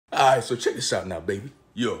All right, so check this out now, baby.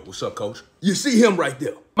 Yo, what's up, coach? You see him right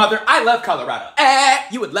there. Mother, I love Colorado.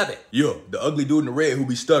 You would love it. Yo, the ugly dude in the red who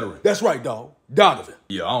be stuttering. That's right, dog. Donovan.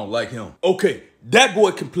 Yeah, I don't like him. Okay, that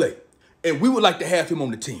boy can play, and we would like to have him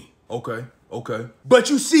on the team. Okay.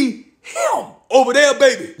 But you see him over there,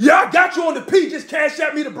 baby. Yeah, I got you on the P. Just cash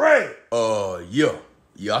out me the bread.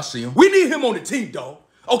 Yeah, I see him. We need him on the team, dog.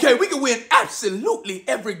 Okay, we can win absolutely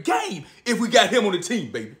every game if we got him on the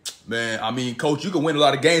team, baby. Man, I mean, coach, you can win a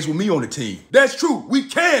lot of games with me on the team. That's true. We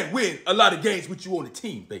can win a lot of games with you on the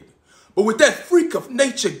team, baby. But with that freak of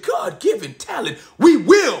nature, God-given talent, we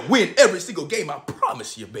will win every single game, I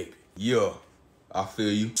promise you, baby. Yeah, I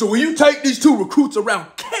feel you. So when you take these two recruits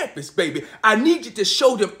around campus, baby, I need you to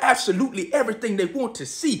show them absolutely everything they want to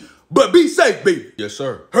see. But be safe, baby. Yes,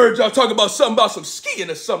 sir. Heard y'all talk about something about some skiing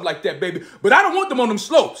or something like that, baby. But I don't want them on them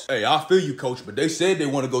slopes. Hey, I feel you, coach, but they said they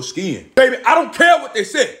want to go skiing. Baby, I don't care what they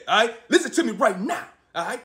said, all right? Listen to me right now, all right?